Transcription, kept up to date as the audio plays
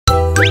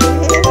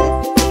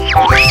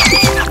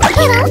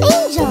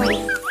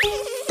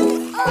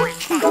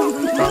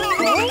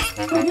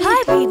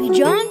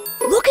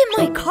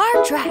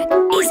the track.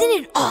 Isn't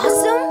it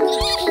awesome?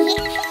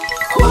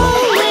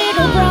 Whoa,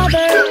 little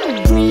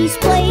brother, please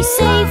play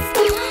safe.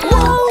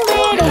 Whoa,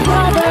 little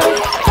brother,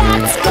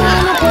 that's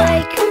gonna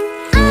break.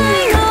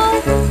 I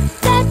know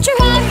that you're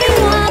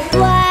having a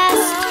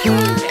blast,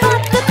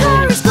 but the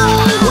car is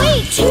going way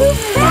too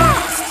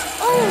fast.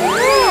 Oh no!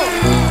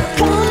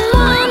 Come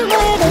on,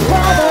 little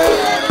brother,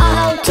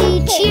 I'll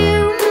teach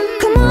you.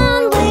 Come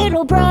on,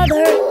 little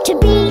brother, to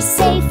be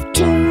safe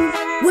too.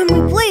 When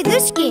we play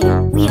this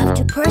game, we have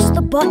to press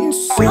the button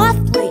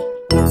softly.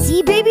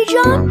 See, Baby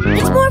John?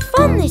 It's more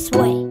fun this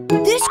way.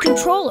 This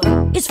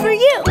controller is for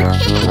you. Done!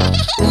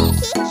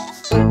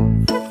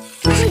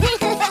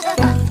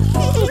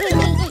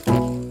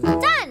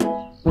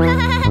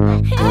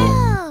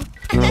 Oh.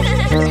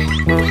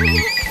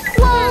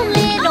 Whoa,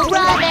 little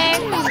brother,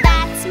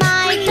 that's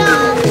my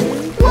dog.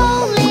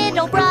 Whoa,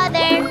 little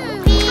brother,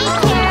 be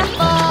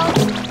careful.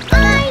 I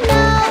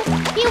know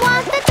you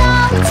want the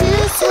dog to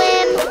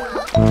swim.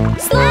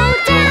 Slow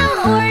down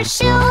or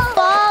she'll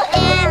fall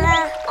in.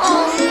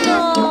 Oh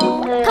no!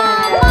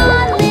 Come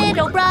on,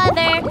 little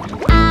brother,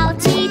 I'll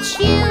teach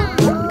you.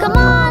 Come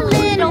on,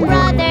 little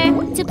brother,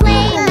 to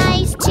play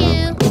nice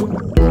too.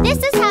 This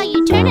is how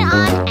you turn it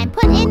on and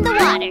put in the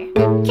water.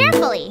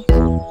 Carefully.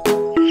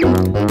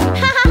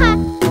 Ha ha ha!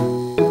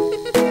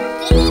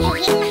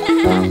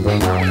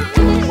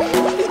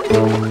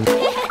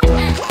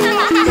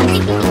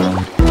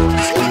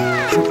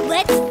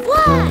 Let's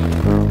fly!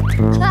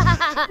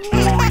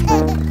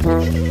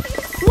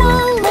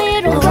 Whoa,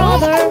 little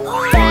brother,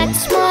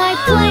 that's my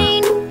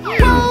plane.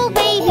 Whoa,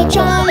 Baby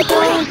John,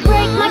 don't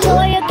break my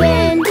toy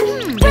again.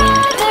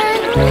 Brother,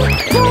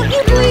 won't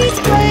you please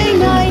play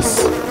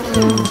nice?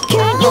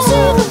 Can't you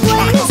see the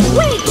plane is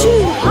way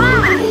too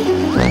high?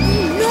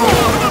 No.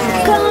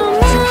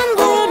 Come on,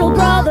 little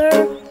brother,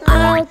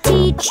 I'll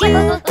teach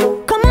you.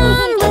 Come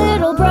on,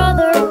 little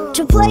brother,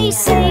 to play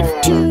safe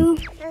too.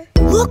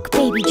 Look,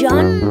 Baby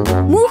John,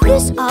 move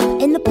this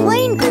up and the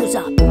plane goes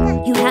up.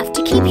 You have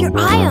to keep your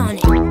eye on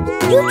it.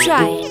 You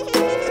try it.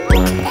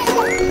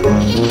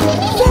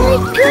 Very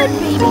good,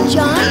 Baby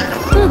John.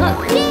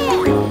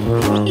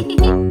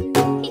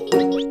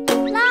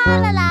 La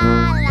la la la,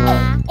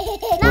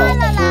 la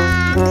la la.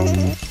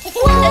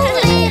 Whoa,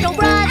 little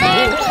brother,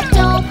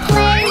 don't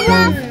play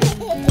rough.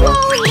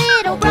 Whoa,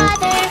 little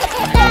brother,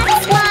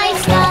 that's my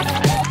stuff.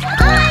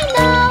 I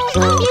know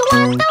you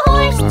want the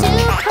horse to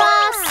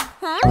cross.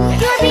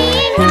 You're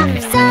being rough,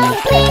 so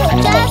please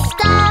just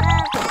stop.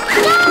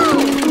 No!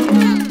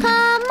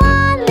 Come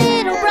on,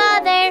 little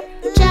brother,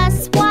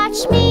 just watch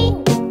me.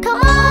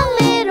 Come on,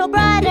 little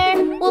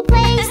brother, we'll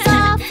play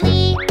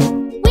softly.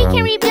 We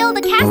can rebuild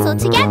a castle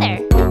together.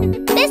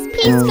 This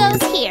piece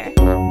goes here,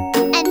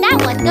 and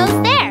that one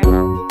goes there.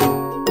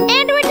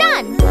 And we're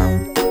done.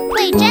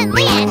 Play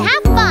gently and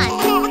have fun.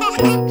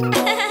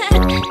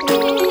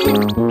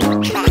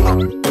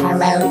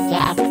 Hello,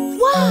 Jack.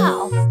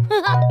 Wow!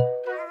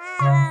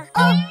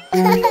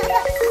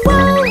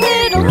 Whoa,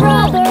 little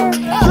brother,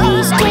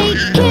 please take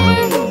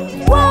care.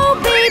 Whoa,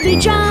 Baby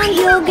John,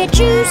 you'll get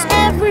juice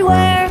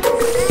everywhere.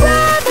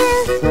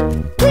 Brother,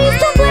 please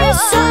don't play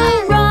so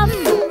rough.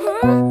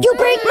 You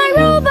break my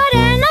robot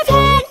and I've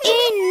had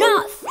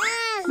enough.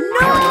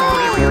 No!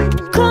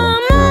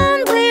 Come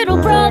on, little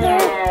brother,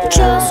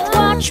 just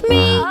watch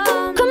me.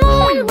 Come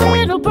on,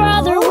 little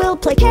brother, we'll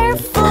play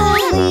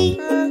carefully.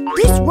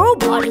 This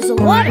robot is a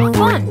lot of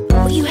fun,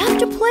 but you have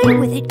to play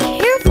with it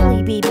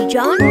carefully, Baby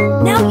John.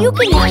 Now you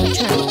can have a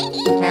turn.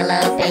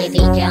 Hello, Baby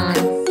John.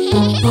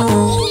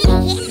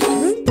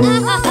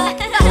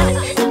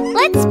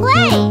 Let's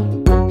play.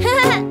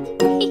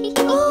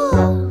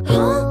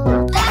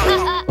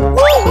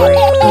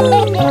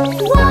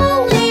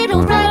 Whoa,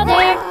 little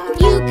brother,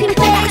 you can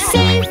play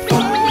safe.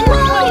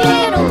 Whoa,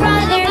 little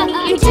brother,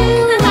 you're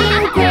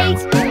doing great.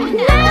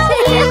 Now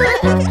you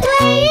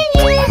play and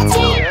you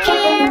take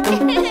care.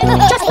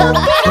 Just look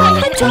at all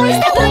the toys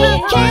that we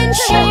can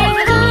share.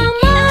 Come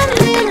on,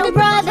 little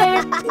brother,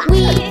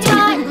 we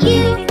taught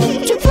you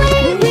to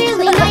play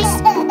really nice.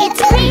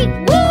 It's great.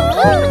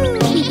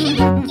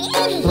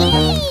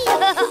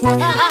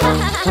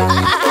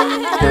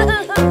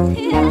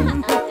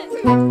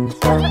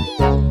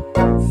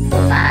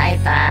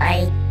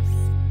 Bye-bye.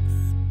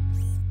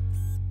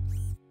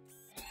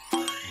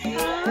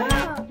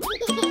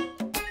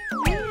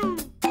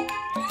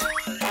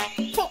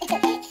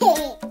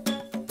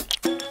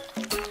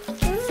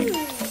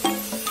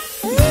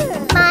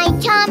 My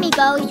tummy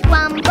goes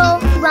rumble,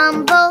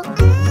 rumble,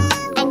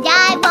 and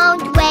I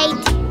won't wait.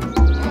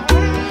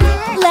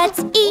 Let's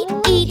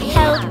eat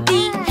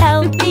healthy,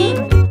 healthy.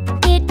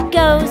 It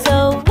goes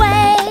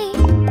away.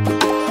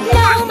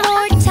 No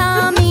more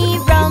tummy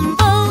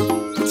rumble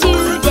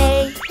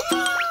today.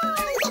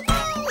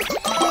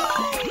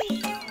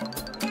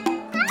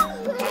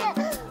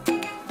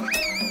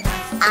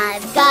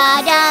 I've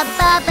got a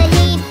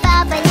bubbly,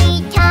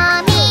 bubbly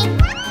tummy.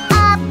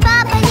 A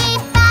bubbly,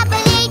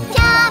 bubbly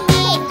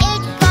tummy.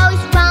 It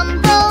goes rumble.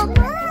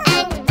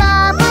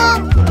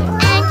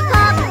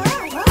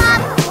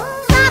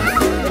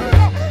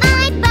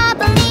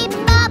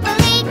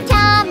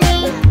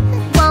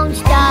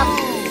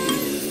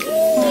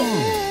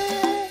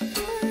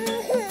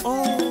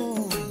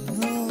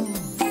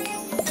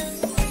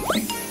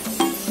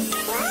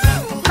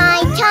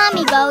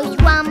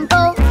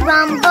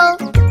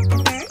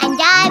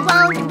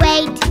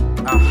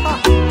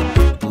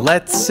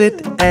 Let's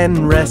sit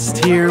and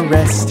rest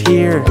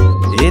here,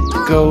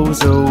 it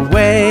goes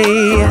away.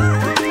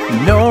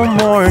 No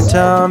more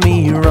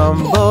tummy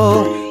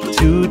rumble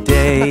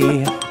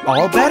today.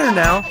 All better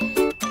now.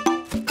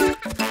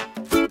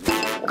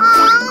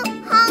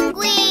 I'm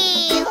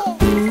hungry.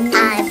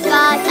 I've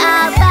got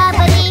a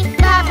bubbly,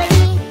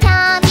 bubbly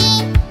tummy.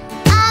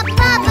 A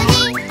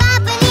bubbly,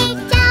 bubbly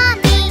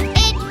tummy.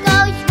 It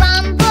goes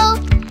rumble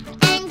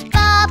and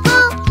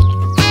bubble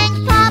and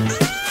pop,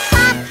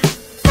 pop,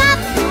 pop.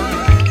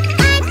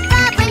 I'm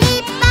bubbly,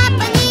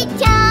 bubbly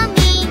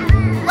tummy.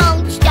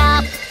 Won't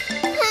stop.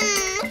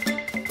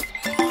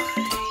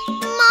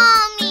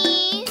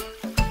 Mommy.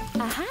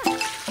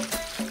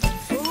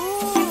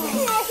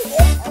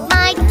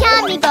 My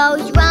tummy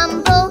goes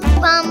rumble,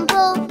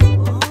 rumble,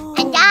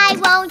 and I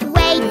won't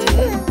wait.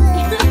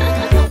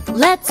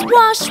 Let's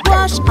wash,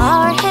 wash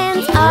our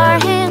hands, our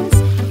hands.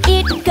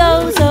 It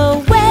goes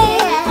away.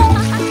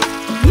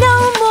 No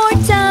more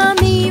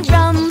tummy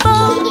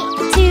rumble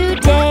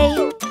today.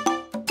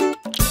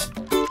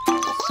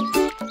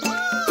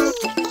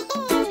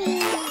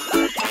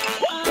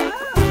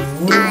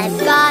 I've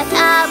got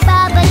a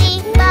bubbly,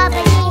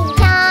 bubbly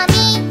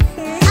tummy.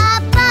 A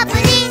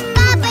bubbly,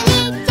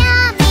 bubbly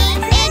tummy.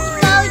 It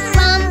goes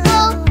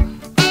rumble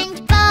and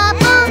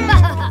bubble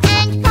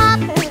and pop,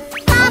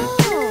 pop,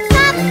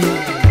 pop.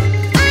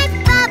 My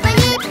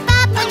bubbly,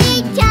 bubbly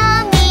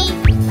tummy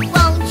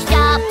won't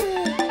stop.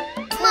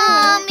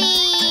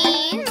 Mommy.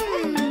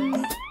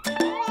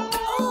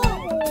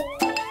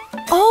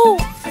 Oh,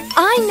 I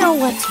know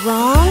what's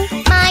wrong.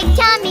 My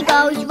tummy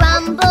goes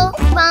rumble,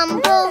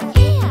 rumble,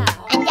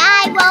 and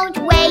I won't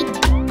wait.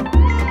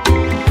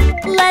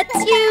 Let's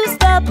use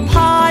the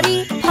potty,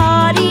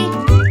 potty.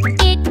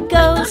 It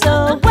goes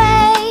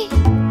away.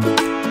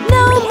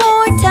 No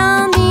more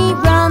tummy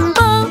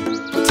rumble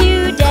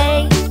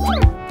today.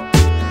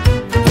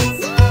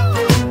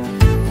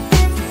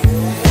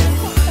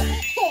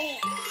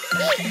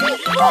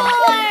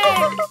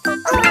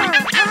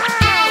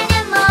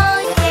 Animals,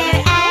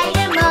 we're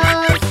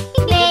animals,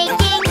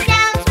 making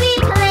sounds, we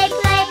play,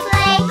 play,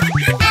 play.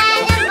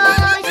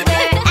 Animals,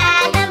 we're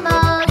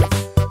animals,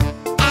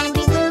 and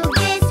we move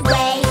this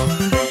way.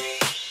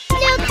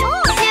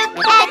 Look at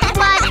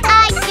what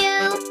I do.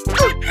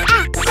 Ooh,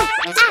 ah, ooh,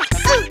 ah,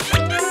 ooh.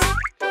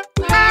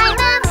 I'm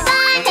a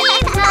funny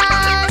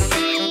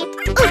monkey.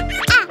 Ooh,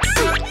 ah,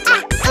 ooh,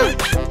 ah, ooh.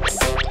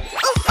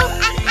 Ooh,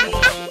 ah, ah,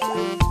 ah.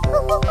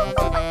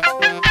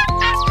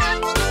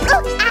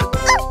 Ooh, ah,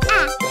 ah,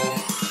 ah.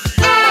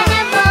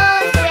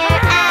 Animals,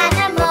 we're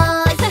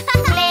animals,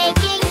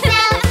 making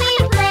sounds, we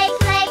play,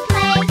 play,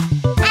 play.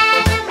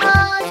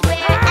 Animals,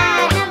 we're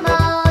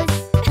animals,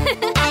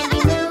 and we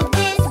move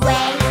this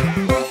way.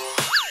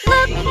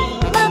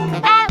 Look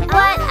at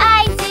what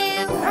I do.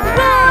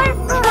 Roar,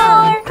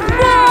 roar,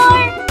 roar.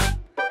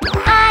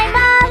 I'm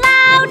a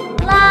loud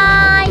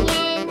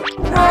lion.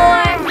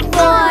 Roar,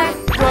 roar,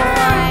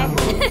 roar.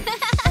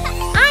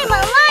 I'm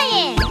a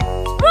lion.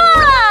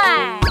 Roar!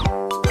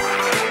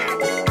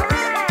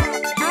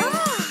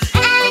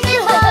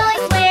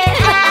 Animals, we're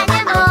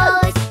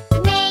animals,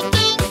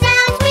 making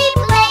sounds, we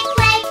play,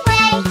 play,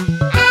 play.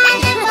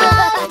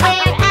 Animals,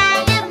 we're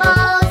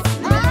animals,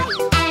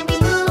 and we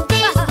move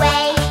this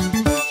way.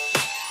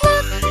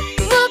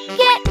 Look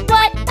at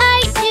what I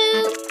do.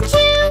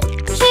 Choo,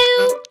 choo,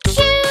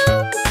 choo.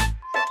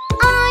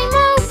 I'm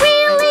a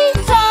really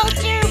tall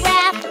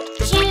giraffe.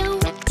 Choo,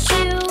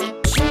 choo,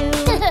 choo.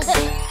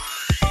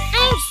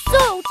 I'm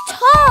so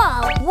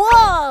tall.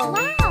 Whoa.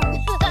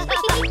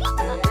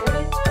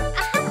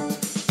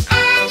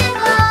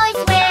 Animals,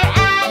 we're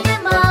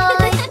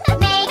animals,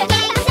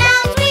 making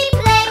sounds, we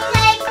play,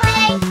 play,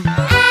 play.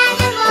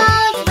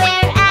 Animals,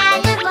 we're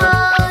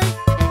animals,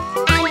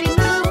 and we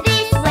move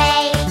this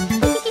way.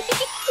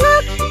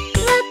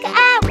 Look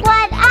at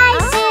what I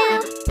do.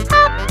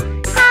 Hop,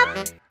 hop,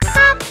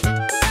 hop.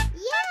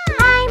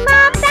 I'm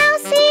a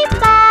bouncy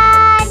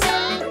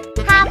bunny.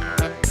 Hop,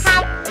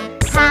 hop,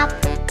 hop.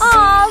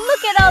 Oh,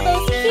 look at all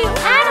those cute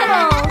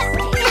animals.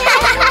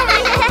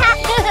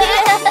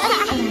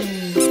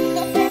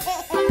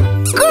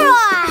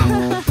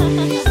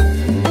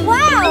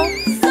 Wow,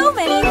 so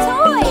many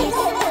toys.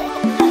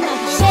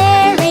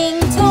 Sharing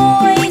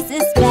toys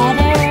is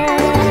better.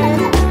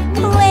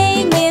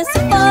 Playing is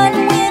fun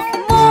with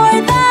more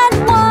than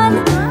one.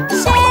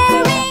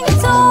 Sharing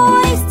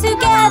toys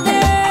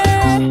together.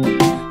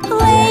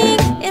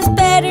 Playing is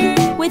better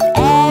with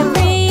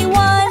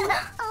everyone.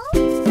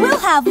 We'll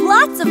have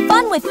lots of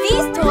fun with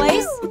these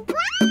toys.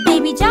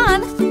 Baby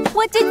John,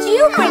 what did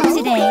you bring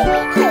today?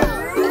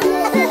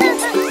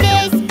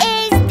 This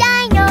is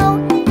Dino.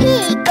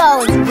 He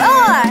goes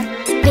roar.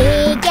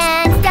 Big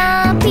and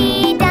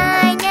stumpy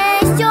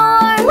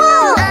dinosaur.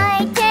 Whoa. I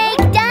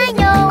take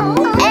Dino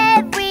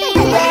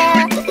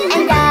everywhere,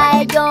 and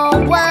I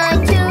don't want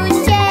to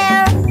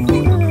share.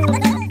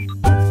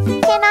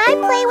 Can I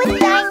play with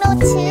Dino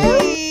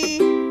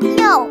too?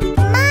 No,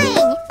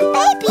 mine.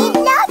 Baby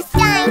loves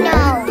Dino.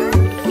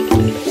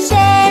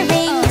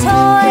 Sharing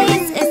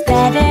toys is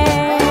better.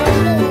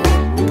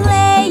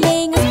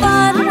 Playing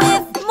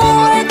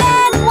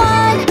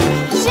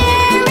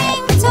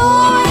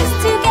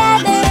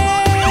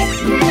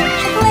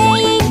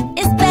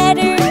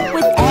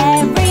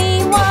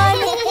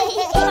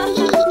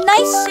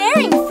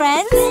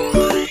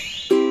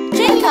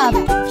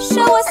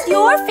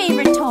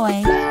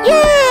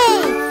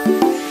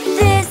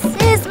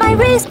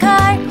race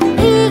car,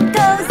 he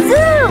goes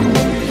zoom!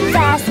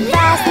 Fast,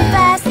 fast,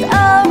 fast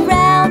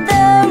around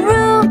the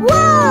room.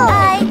 Whoa!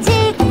 I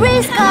take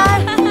race car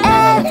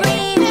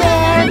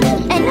everywhere,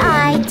 and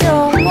I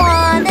don't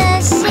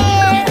wanna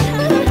share.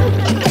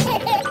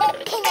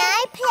 Can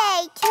I play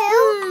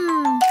too?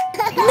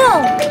 No!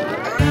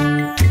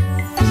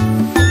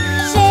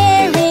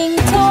 Sharing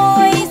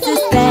toys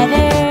is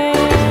better.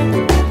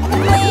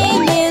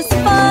 Playing is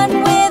fun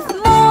with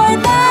more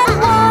than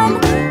one.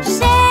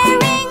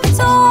 Sharing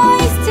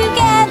toys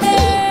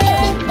together.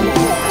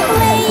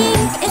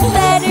 Playing is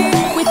better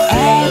with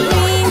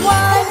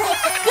everyone.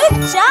 Good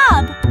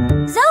job!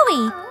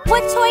 Zoe,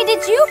 what toy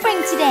did you bring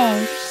today?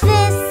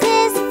 This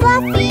is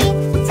Fluffy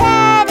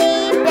Teddy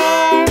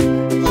Bear.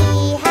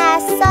 He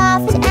has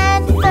soft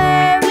and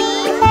furry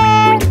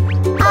hair.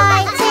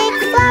 I take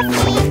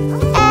Fluffy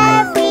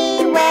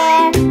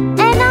everywhere,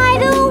 and I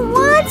don't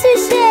want to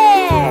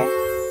share.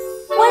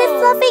 What if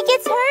Fluffy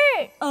gets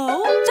hurt?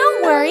 Oh, don't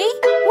worry.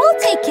 We'll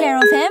take care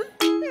of him.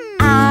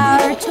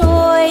 Our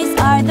toys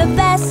are the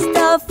best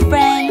of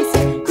friends,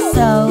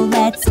 so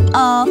let's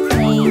all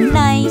play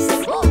nice.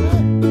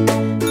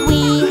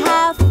 We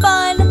have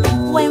fun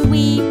when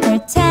we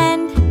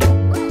pretend.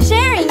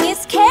 Sharing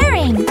is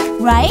caring,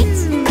 right?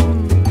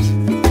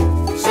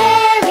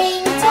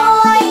 Sharing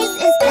toys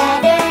is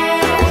better.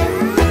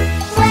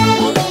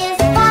 Playing is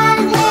fun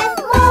with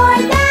more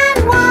than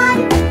one.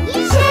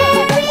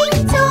 Sharing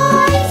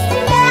toys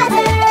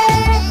together.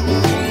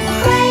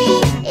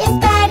 Playing is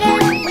better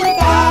with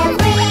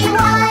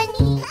everyone.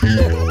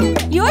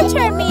 Your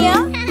turn, Mia.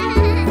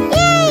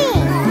 Yay!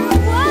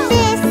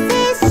 This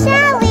is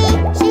Shelly.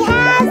 She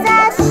has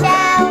a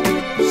shell.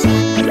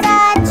 She's a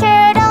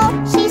turtle.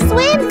 She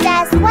swims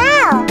as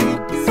well.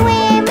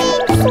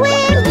 Swimming,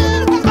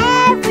 swimming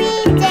every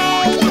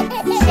day.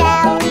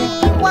 Shelly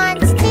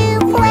wants to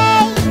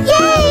play.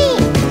 Yay!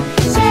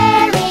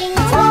 Sharing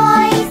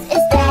toys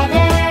is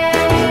better.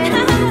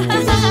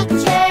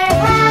 Teacher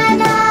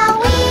Hannah,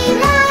 we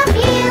love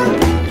you,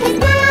 'cause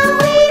now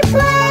we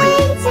play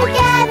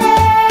together.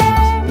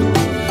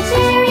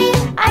 Sharing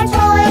our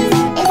toys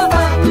is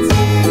fun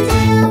to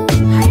do.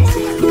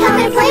 Come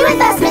and play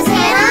with us, Miss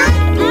Hannah.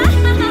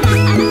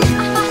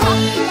 We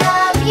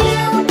love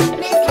you,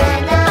 Miss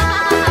Hannah.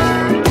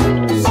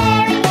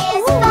 Sharing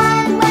is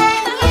fun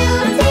when you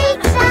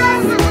teach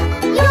us.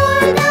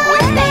 You're the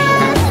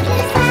best,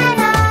 Miss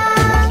Hannah.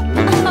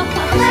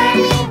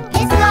 Learning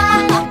is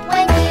fun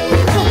when you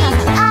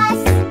teach us.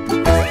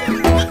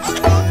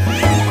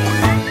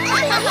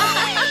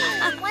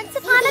 Once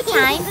upon a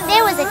time,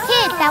 there was a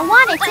kid that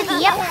wanted to be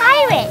a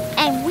pirate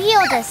and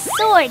wield a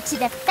sword to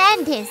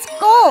defend his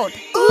gold.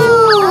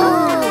 Ooh!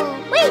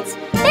 Wait,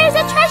 there's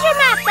a treasure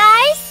map,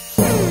 guys!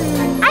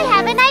 I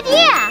have an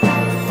idea!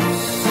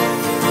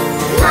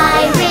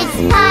 Pirates,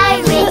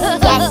 pirates,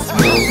 yes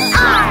we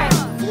are!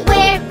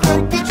 Where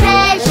could the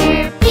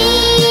treasure be?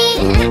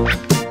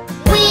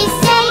 We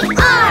say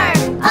arr,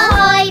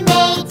 ahoy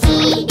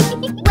matey!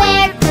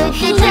 Where could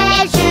the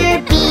treasure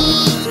be?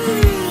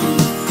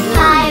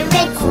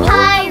 Pirates,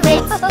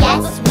 pirates,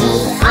 yes we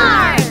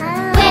are!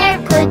 Where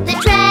could the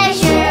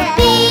treasure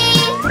be?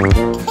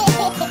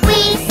 We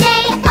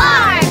say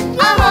arr,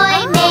 ahoy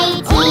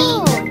matey!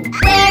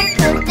 Where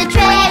could the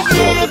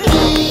treasure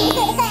be?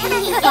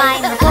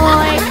 Climb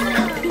aboard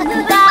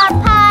the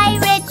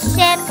pirate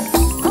ship.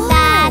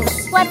 That's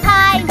what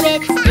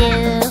pirates do.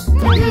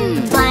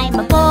 Climb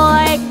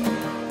aboard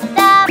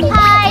the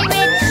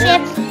pirate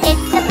ship.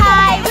 It's the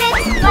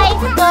pirate's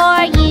life for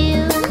you.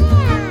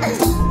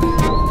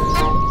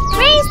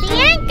 Raise the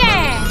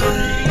anchor!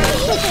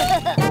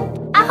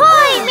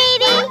 Ahoy,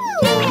 matey!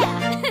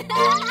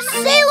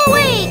 Sail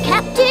away,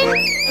 Captain!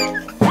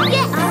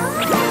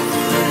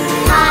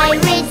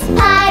 Pirates,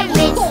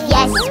 pirates,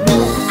 yes we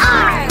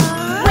are!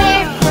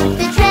 Where could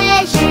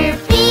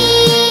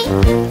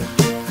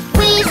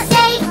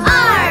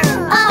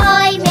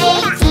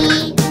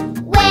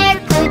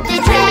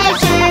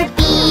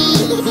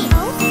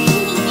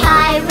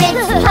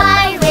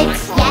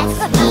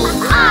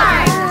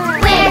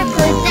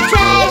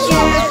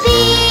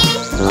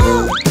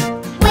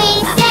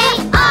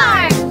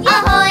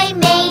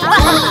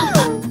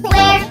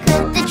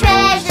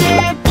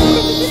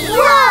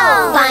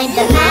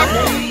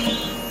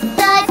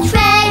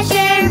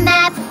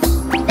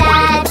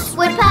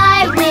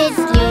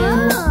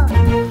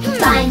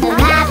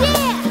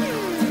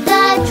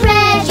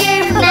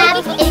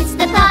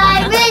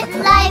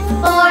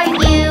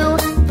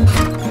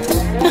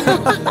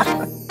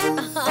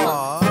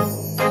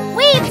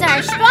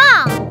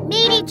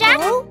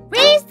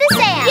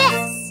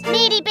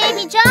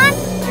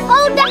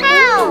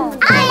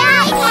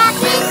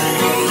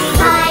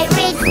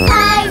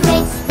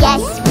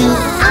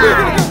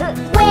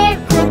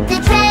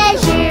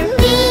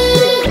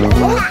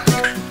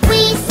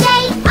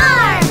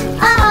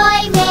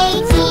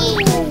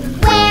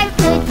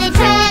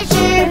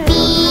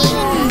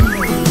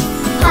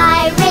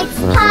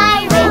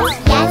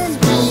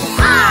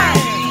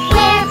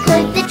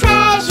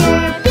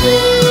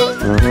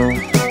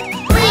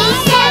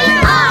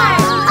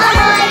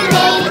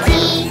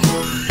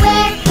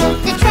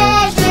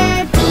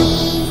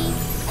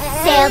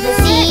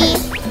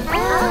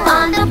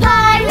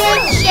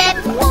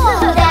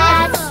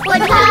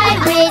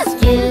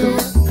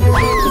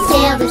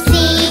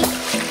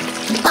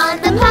On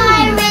the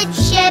pirate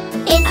ship,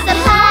 it's the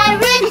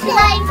pirate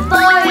life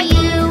for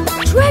you.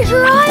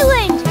 Treasure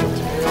Island!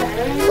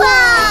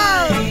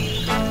 Whoa!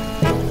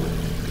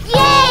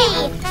 Yay!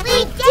 We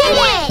did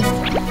it!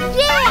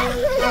 Yay!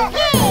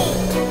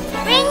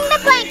 Bring the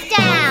plank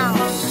down.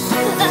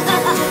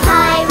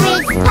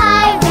 Pirates,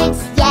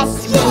 pirates, yes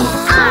we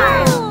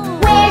are.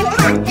 Where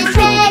could the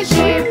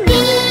treasure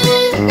be?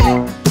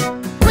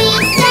 We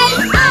say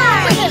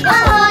R,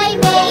 ahoy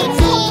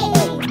matey.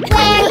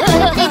 Where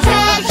could the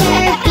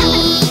treasure be?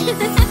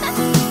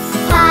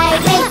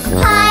 Pirates,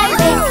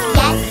 pirates,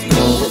 yes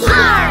we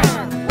are.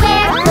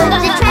 Where could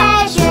the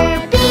treasure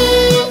be?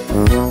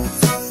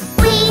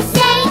 We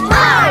say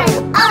R,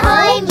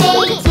 ahoy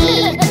matey.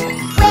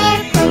 Where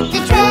could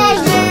the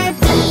treasure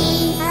be?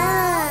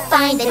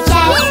 Find the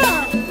chest,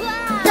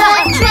 the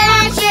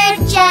treasure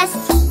chest.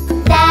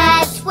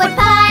 That's what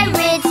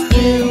pirates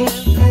do.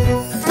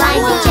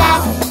 Find the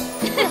chest,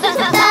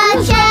 the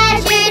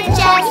treasure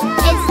chest.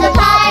 It's the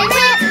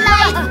pirate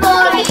life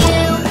for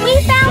you. We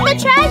found the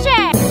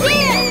treasure!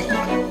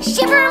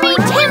 Shiver me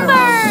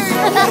timbers!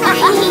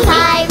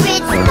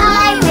 Pirates,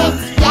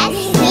 pirates, yes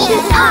we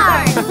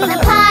are. The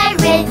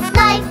pirate's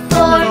life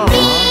for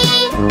me.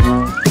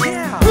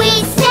 We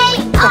say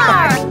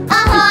R,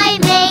 ahoy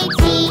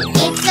matey.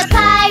 It's the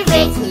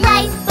pirate's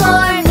life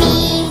for me.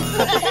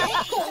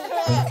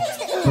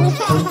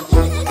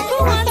 Who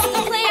wants to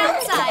play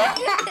outside?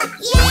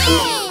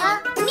 Yeah!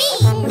 Me!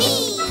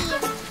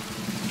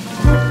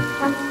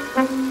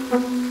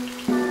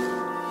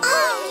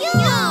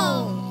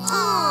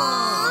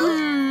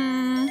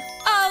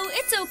 Oh,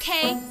 it's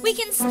okay. We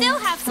can still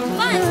have some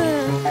fun.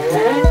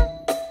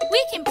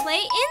 We can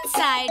play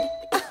inside.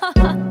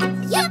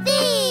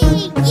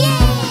 Yippee!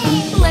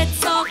 Yay!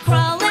 Let's all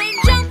crawl and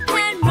jump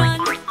and run.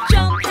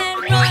 Jump and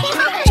run.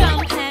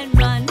 Jump and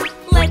run.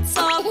 Let's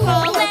all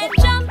crawl and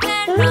jump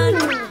and run.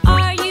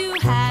 Are you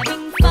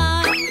having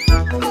fun?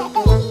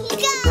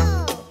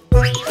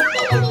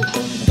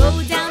 Go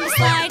down the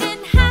slide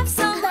and have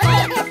some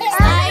fun.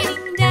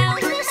 Sliding down,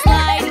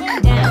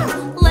 sliding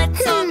down.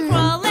 Let's all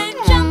crawl and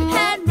jump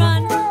and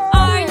run.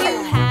 Are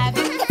you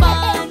having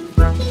fun?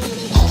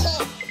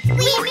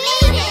 We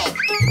made it!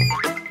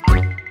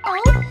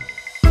 Oh?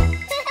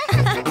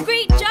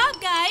 Great job,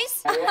 guys!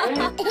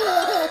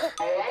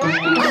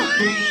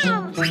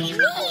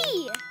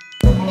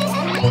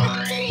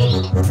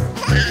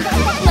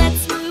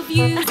 Let's move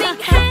using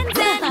hands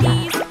and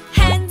knees.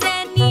 Hands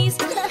and knees,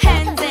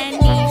 hands and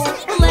knees.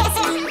 Let's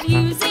move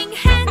using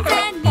hands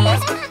and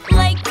knees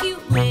like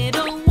cute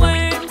little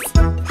worms.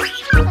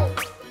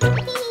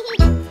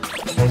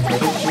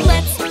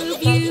 Let's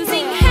move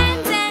using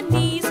hands and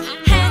knees.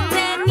 Hands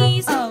and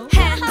knees,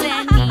 hands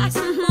and knees.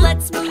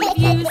 Let's move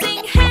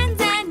using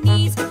hands and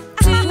knees to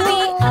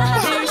the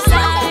other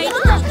side.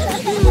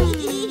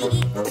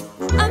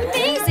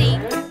 Amazing!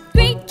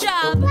 Great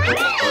job!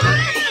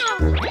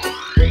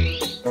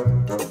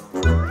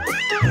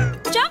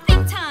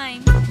 Jumping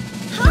time!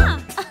 Huh?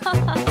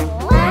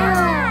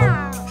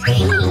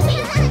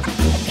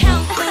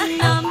 Count the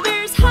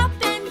numbers, hop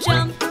and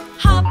jump,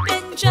 hop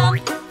and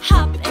jump,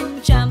 hop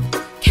and jump.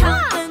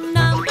 Count the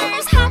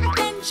numbers, hop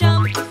and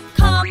jump.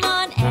 Come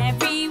on,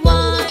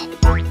 everyone.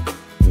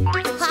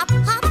 Hop,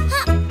 hop,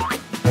 hop!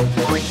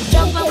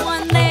 Jump on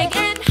one leg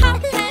and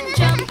hop and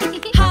jump.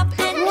 Hop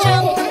and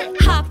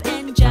jump, hop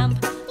and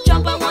jump.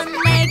 Jump on one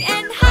leg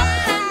and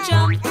hop and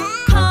jump.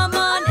 Come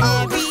on,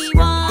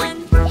 everyone.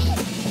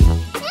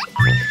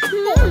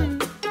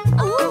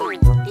 Oh,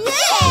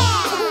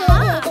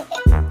 Yeah!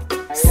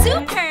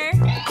 super!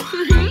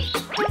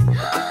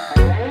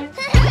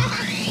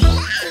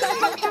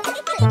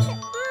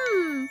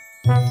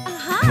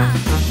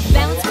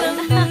 Bounce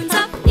balloons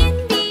up in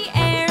the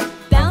air.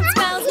 Bounce,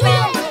 bounce,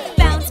 bounce,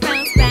 bounce,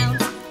 bounce,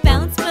 bounce.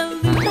 Bounce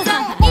balloons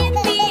up in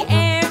the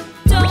air.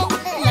 Don't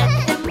let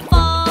them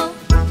fall.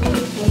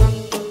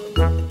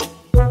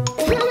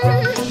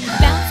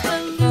 Bounce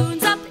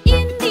balloons up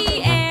in the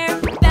air.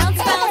 Bounce,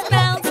 bounce,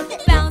 bounce,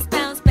 bounce,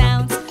 bounce,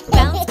 bounce.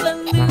 Bounce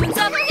balloons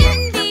up in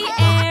the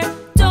air.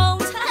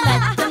 Don't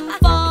let them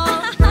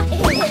fall.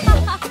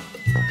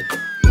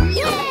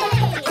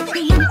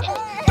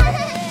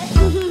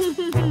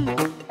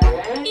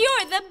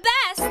 You're the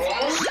best!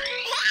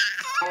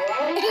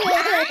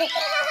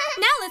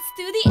 Now let's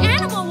do the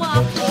animal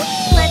walk.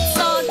 Let's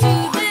all do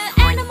the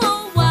animal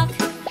walk.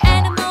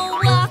 Animal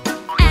walk,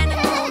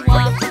 animal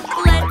walk.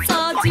 Let's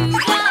all do the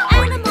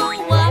animal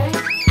walk.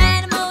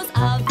 Animals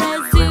of the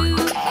zoo.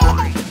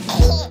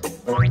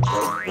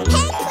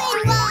 Penguin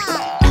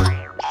walk!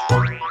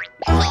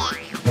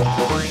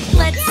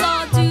 Let's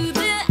all do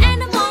the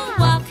animal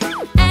walk.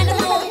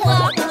 Animal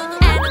walk,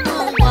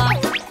 animal walk.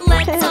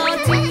 Let's all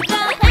do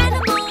the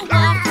animal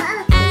walk.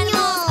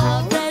 Animals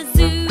of the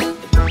zoo.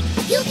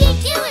 You can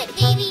do it,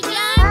 baby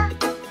John!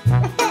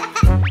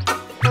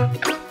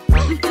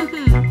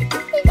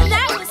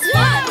 That was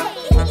fun!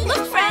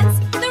 Look, friends,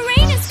 the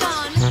rain is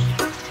gone.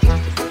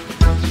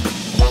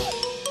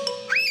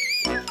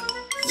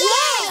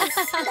 Yes!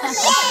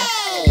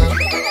 Yay!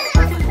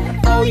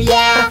 Oh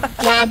yeah,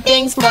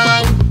 camping's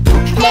fun.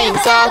 Play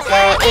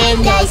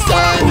in the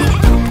sun.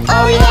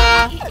 Oh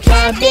yeah,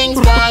 camping's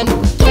fun.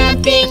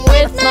 Camping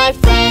with my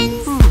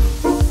friends.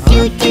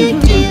 Do do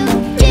do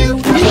do,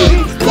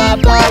 kick the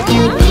ball.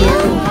 Do do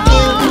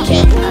do,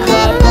 kick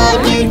the ball.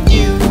 Do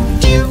do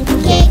do,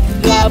 kick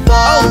the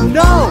ball. Oh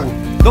no!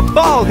 The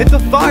ball hit the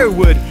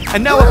firewood,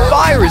 and now a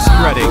fire is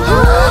spreading.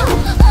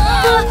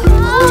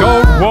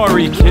 Don't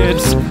worry,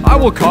 kids. I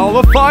will call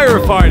the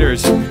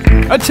firefighters.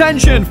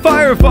 Attention,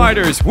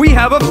 firefighters! We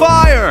have a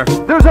fire!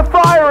 There's a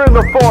fire in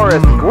the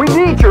forest! We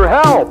need your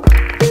help!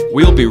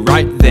 We'll be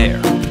right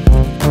there.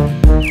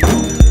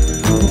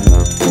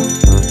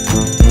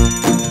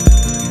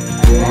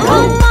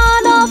 Come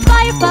on, all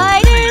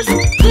firefighters,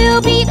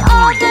 we'll beat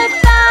all the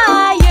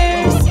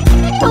fires.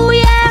 Oh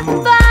yeah,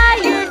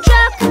 fire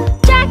truck,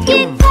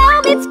 jacket,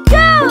 helmets,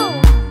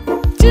 go!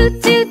 Toot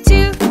toot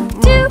toot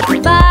toot,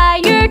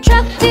 fire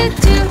truck, toot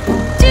toot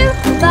toot,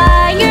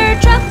 fire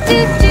truck,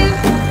 toot toot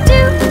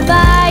toot,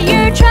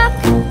 fire truck.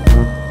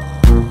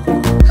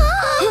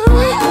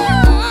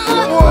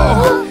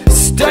 Whoa!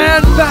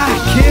 Stand back,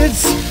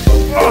 kids!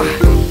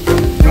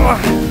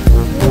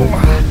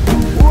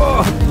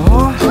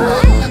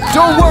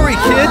 Don't worry,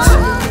 kids!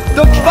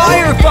 The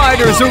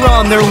firefighters are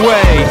on their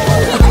way!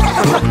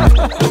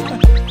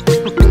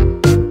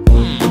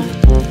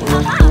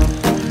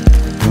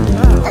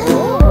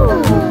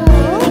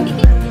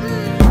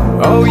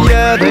 Oh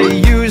yeah, they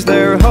use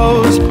their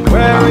hose,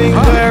 wearing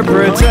their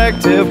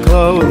protective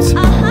clothes.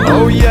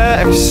 Oh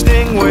yeah,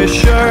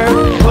 extinguisher,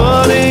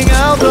 putting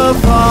out the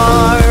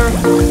fire.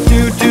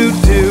 Do do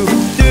do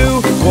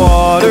do,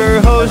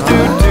 water hose.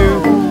 Do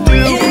do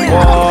do,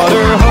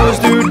 water hose.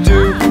 Do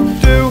do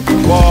do,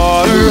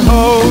 water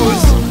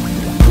hose.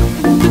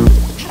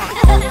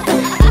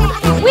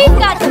 We've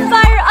got the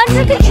fire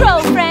under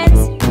control, friends.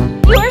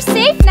 You're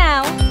safe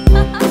now.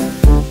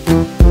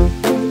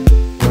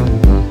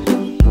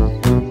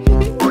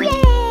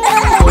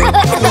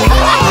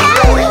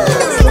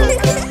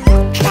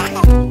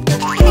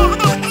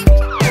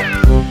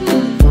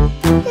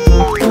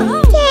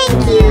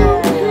 Thank you.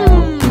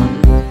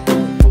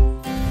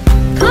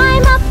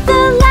 Climb up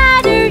the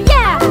ladder,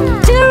 yeah,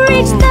 to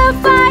reach the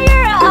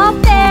fire up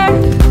there.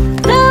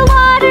 The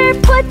water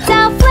puts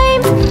out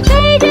flames,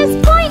 they just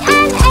point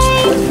and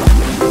aim.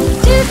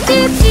 Do do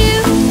do,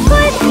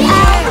 put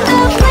out the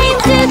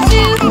flames. Do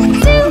do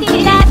do,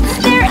 that's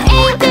their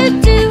aim. Do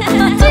do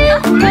do,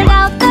 put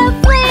out the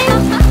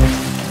flames.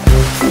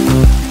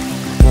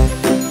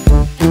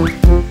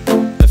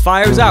 The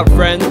fire's out,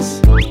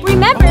 friends.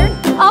 Remember,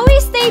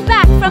 always stay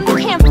back from the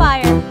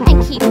campfire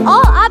and keep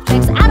all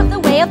objects out of the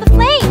way of the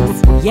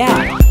flames.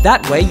 Yeah,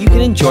 that way you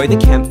can enjoy the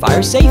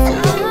campfire safely.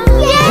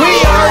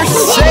 We are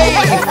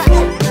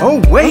safe!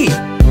 Oh wait,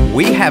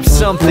 we have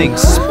something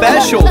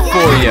special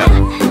for you.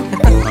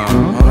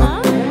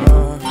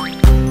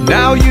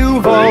 Now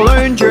you've all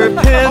earned your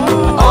pin,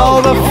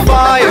 all the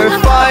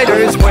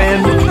firefighters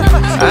win.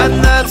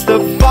 And that's the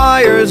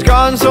fire's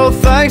gone, so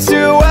thanks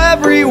to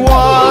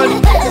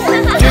everyone.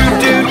 Do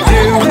do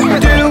do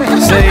do,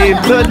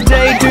 save the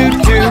day. Do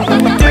do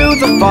do,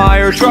 the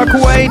fire truck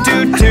way.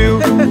 Do do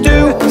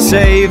do,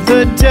 save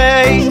the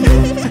day.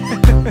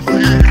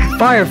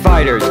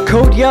 Firefighters,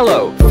 code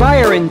yellow,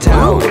 fire in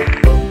town.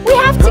 We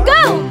have to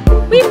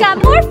go. We've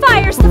got more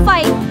fires to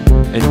fight.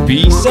 And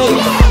be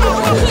safe.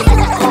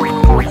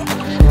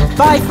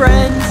 Bye,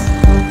 friends!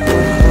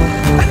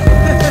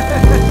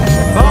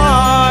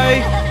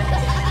 Bye!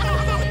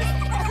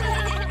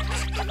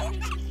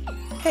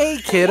 Hey,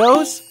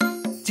 kiddos!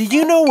 Do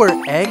you know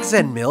where eggs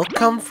and milk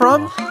come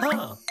from?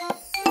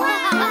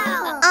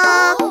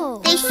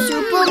 The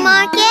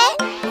supermarket?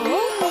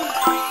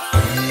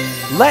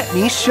 Let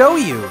me show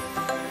you.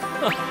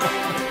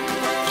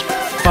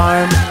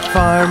 Farm,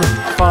 farm,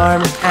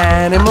 farm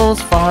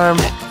animals. Farm,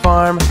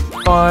 farm,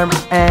 farm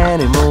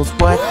animals.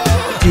 What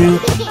do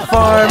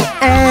farm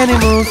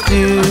animals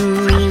do?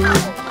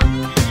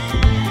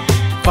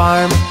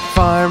 Farm,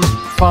 farm,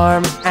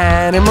 farm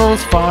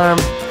animals. Farm,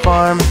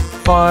 farm,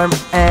 farm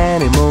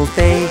animals.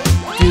 They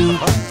do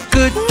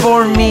good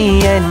for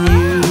me and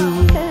you.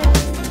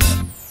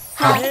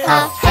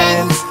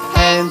 Hens,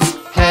 hens,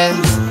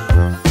 hens.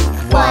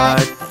 What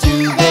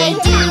do they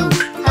do?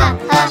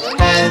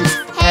 Hens,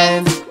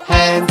 hens,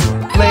 hens.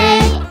 Lay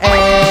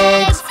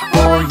eggs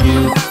for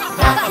you.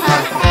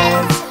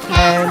 Hens,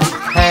 hens,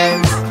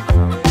 hens.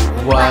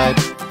 What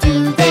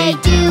do they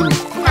do?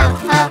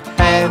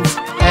 Hens,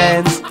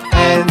 hens,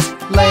 hens.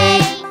 Lay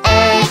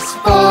eggs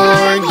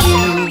for you.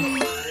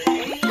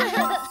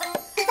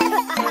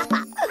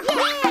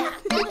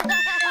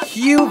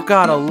 You've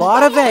got a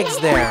lot of eggs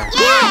there.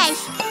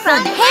 Yes,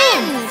 from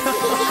hens.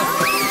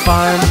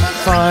 Farm,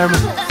 farm,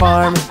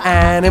 farm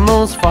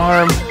animals.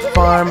 Farm,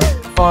 farm,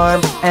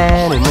 farm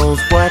animals.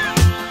 What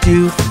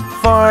do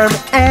farm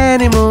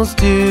animals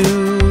do?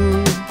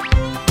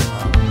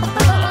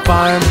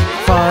 Farm,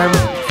 farm,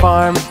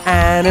 farm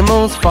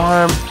animals.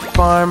 Farm,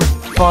 farm,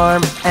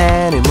 farm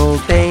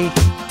animals. They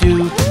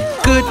do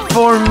good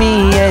for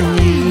me and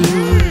you.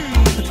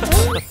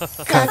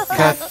 Cows,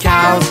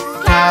 cows,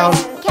 cows.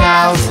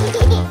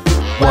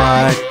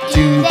 What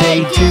do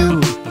they do?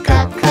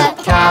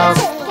 Cows,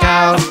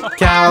 cows,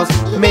 cows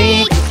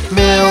make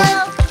milk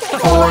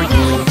for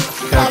you.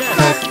 Cows,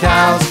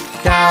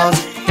 cows,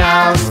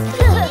 cows.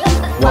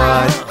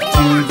 What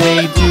do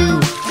they do?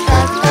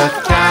 Cows,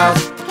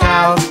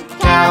 cows,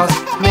 cows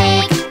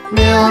make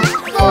milk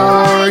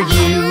for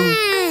you.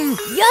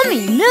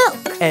 Yummy milk.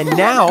 And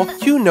now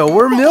you know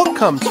where milk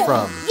comes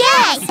from.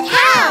 Yes,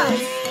 cows.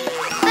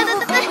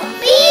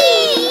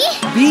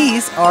 Bee.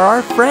 Bees are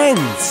our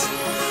friends.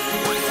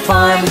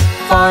 Farm,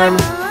 farm,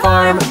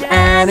 farm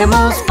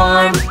animals.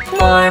 Farm,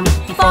 farm,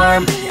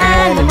 farm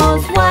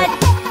animals. What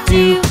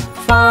do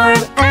farm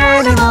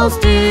animals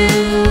do?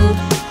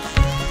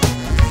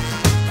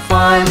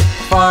 Farm,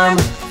 farm,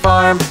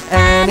 farm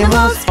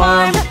animals.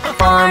 Farm,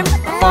 farm,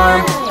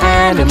 farm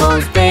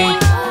animals. They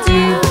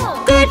do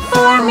good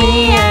for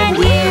me and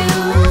you.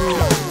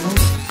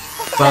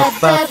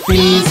 But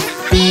bees,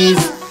 bees,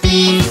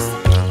 bees.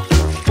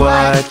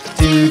 What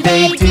do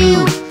they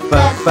do?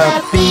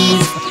 But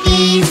bees,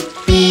 bees,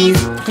 bees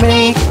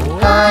make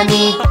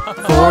honey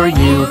for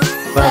you.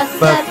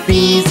 But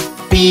bees,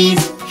 bees,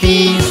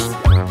 bees.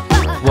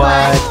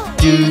 What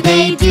do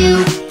they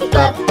do?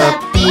 But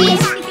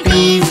bees,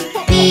 bees,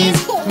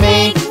 bees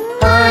make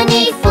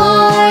honey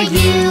for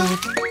you.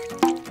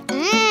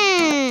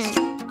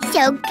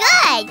 So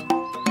good.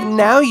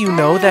 Now you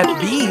know that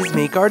bees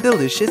make our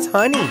delicious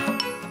honey.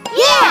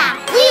 Yeah,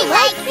 we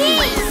like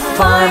bees.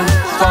 Farm,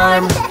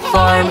 farm,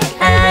 farm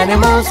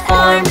animals.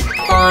 Farm,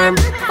 farm,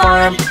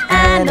 farm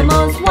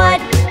animals. What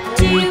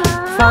do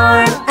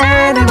farm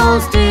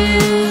animals do?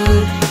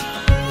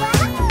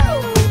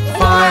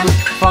 Farm,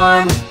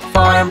 farm,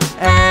 farm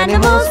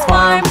animals.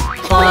 Farm,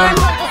 farm,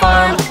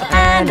 farm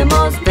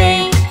animals.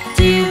 They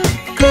do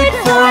good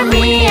for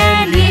me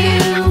and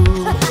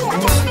you.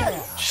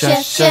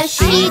 Sheep,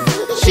 sheep,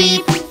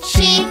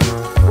 sheep.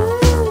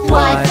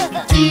 What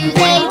do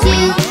they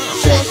do?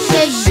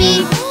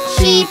 Sheep,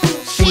 sheep,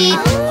 sheep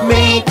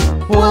make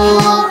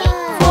wool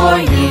for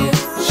you.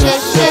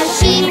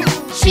 Sheep,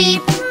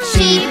 sheep,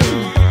 sheep.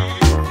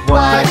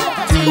 What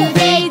do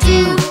they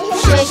do?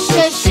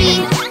 Sheep,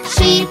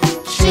 sheep,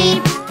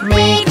 sheep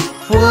make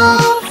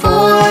wool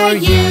for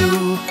you.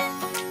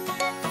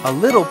 A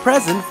little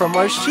present from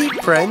our sheep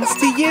friends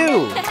to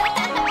you.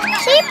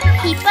 Sheep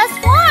keep us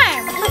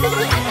warm.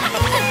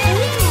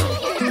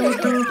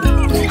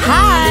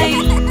 Hi!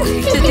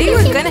 Today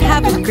we're gonna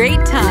have a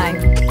great time.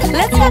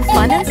 Let's have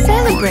fun and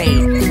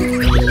celebrate.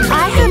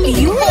 I have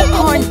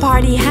unicorn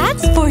party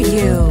hats for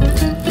you.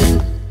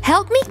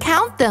 Help me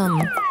count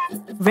them.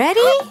 Ready?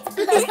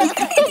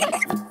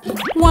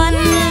 1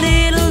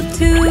 little,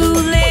 2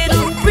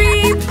 little,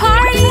 3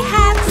 party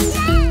hats.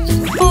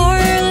 4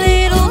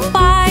 little,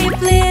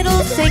 5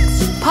 little,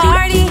 6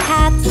 party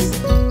hats.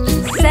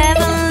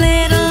 7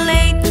 little,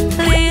 8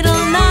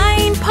 little,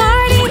 9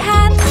 party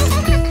hats.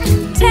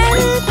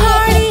 10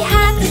 party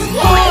hats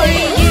for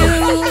you.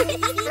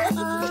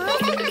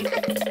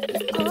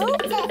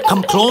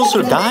 Come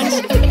closer,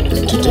 guys.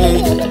 Today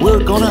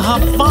we're gonna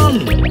have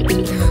fun.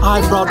 I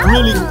brought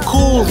really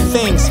cool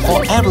things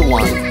for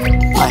everyone.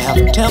 I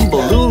have 10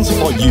 balloons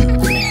for you.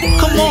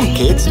 Come on,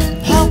 kids,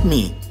 help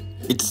me.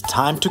 It's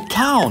time to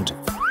count.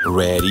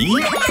 Ready?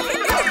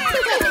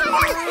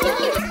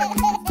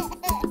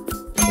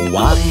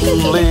 1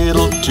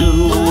 little, 2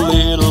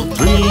 little,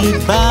 3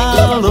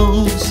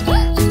 balloons.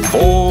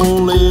 4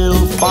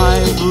 little,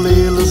 5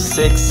 little,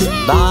 6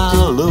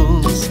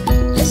 balloons.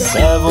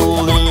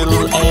 7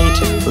 little,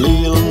 8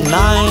 little,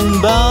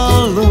 9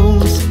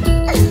 balloons.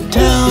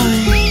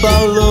 10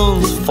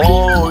 balloons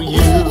for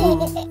you.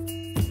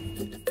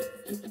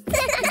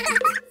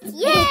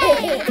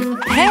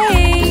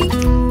 Hey!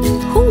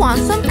 Who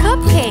wants some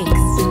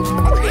cupcakes?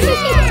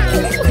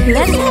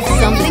 Let's have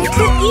something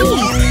to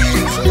eat.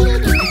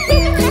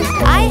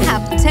 I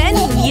have 10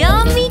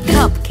 yummy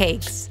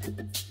cupcakes.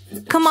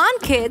 Come on,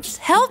 kids,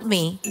 help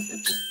me.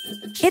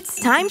 It's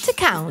time to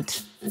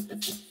count.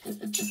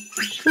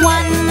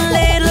 1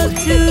 little,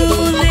 2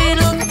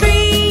 little,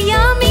 3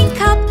 yummy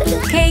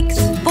cupcakes.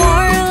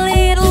 4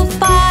 little,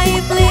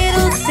 5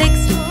 little,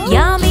 6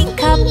 yummy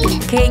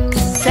cupcakes.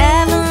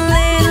 7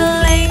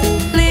 little, 8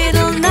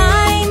 little,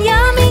 9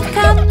 yummy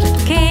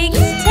cupcakes.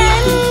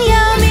 10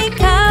 yummy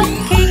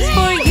cupcakes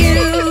for you.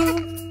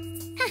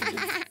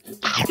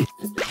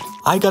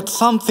 I got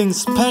something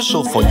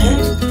special for you.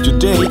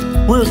 Today,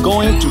 we're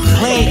going to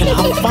play and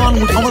have fun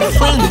with our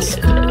friends.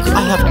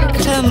 I have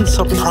 10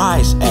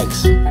 surprise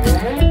eggs.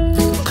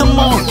 Come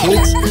on,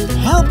 kids,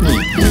 help me.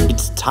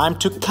 It's time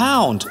to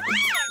count.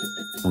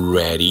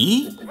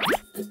 Ready?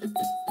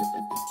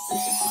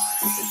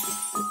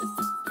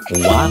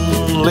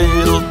 1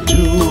 little, 2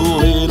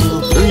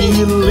 little,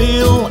 3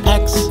 little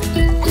eggs.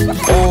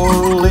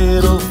 4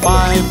 little,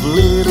 5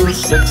 little,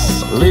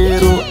 6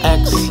 little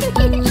eggs.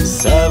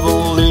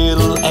 7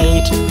 little,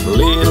 8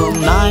 little,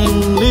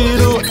 9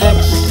 little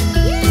eggs.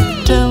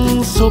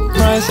 10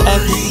 surprise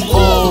eggs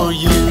for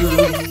you.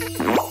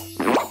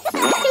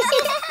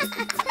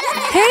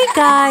 Hey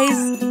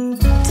guys!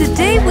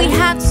 Today we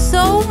had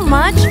so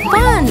much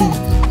fun!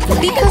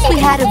 because we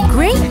had a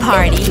great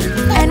party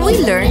and we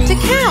learned to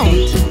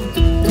count.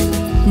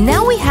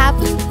 Now we have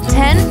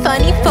 10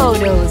 funny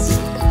photos.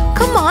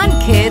 Come on,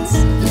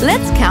 kids,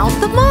 let's count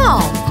them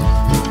all.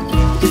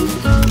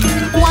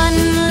 1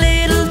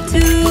 little, 2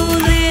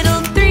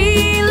 little,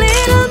 3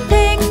 little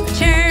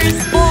pictures,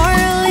 4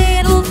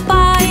 little,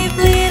 5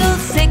 little,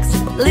 6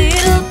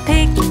 little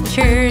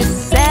pictures,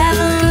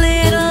 7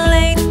 little,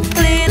 8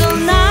 little,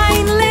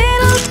 9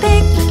 little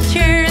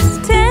pictures,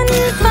 10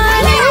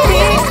 funny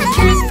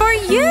pictures for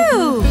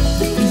you.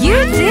 You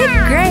did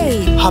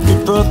great. Happy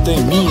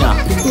birthday, Mia.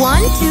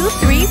 1, 2,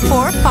 3,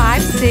 4,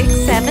 5, 6,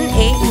 7,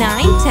 8,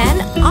 9,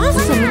 10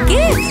 awesome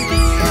gifts.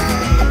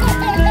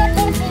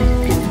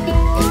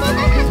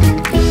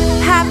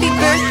 Happy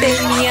birthday,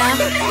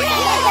 Mia.